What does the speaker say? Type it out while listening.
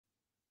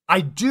I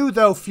do,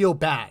 though, feel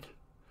bad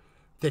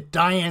that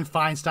Dianne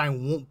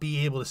Feinstein won't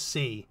be able to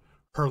see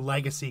her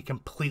legacy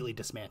completely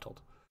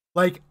dismantled.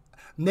 Like,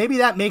 maybe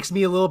that makes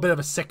me a little bit of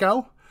a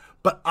sicko,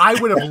 but I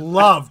would have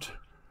loved,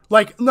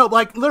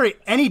 literally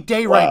any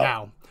day right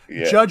now,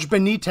 Judge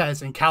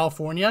Benitez in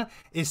California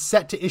is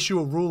set to issue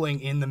a ruling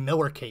in the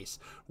Miller case,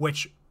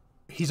 which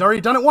he's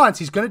already done it once.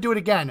 He's going to do it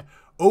again.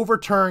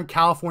 Overturn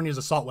California's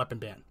assault weapon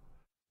ban.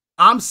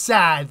 I'm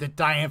sad that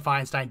Dianne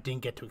Feinstein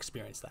didn't get to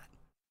experience that.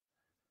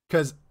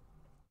 Because,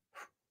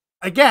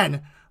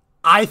 again,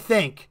 I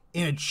think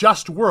in a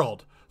just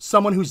world,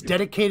 someone who's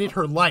dedicated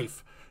her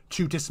life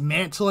to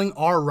dismantling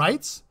our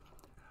rights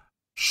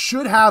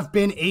should have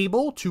been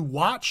able to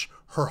watch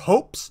her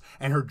hopes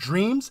and her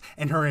dreams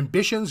and her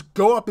ambitions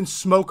go up in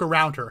smoke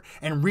around her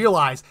and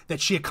realize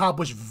that she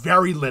accomplished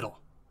very little.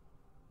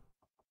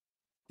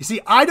 You see,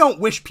 I don't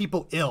wish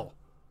people ill,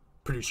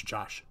 Producer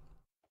Josh.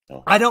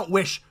 I don't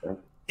wish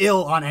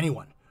ill on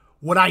anyone.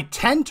 What I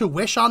tend to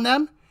wish on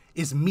them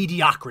is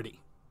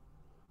mediocrity.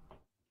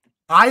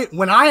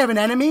 When I have an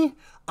enemy,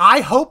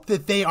 I hope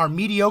that they are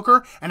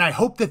mediocre, and I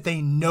hope that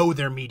they know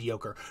they're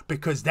mediocre,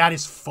 because that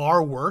is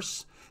far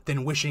worse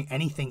than wishing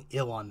anything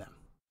ill on them.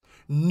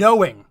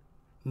 Knowing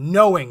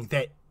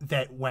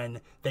that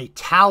when they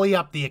tally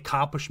up the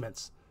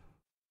accomplishments,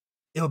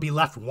 it'll be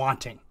left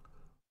wanting,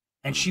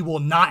 and she will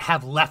not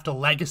have left a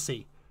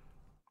legacy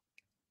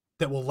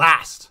that will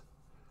last.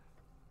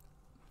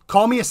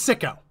 Call me a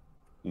sicko,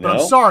 but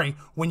I'm sorry,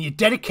 when you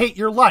dedicate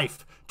your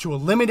life to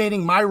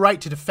eliminating my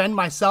right to defend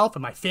myself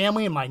and my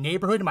family and my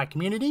neighborhood and my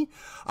community,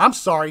 I'm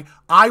sorry,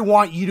 I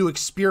want you to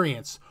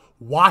experience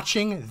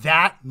watching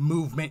that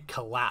movement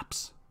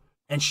collapse.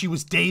 And she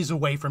was days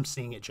away from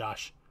seeing it,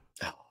 Josh.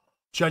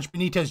 Judge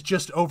Benitez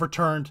just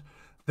overturned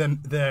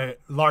the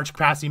large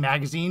capacity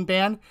magazine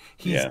ban.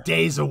 He's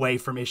days away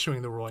from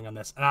issuing the ruling on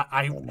this. And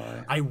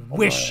I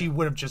wish she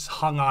would have just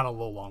hung on a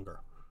little longer.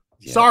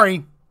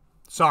 Sorry.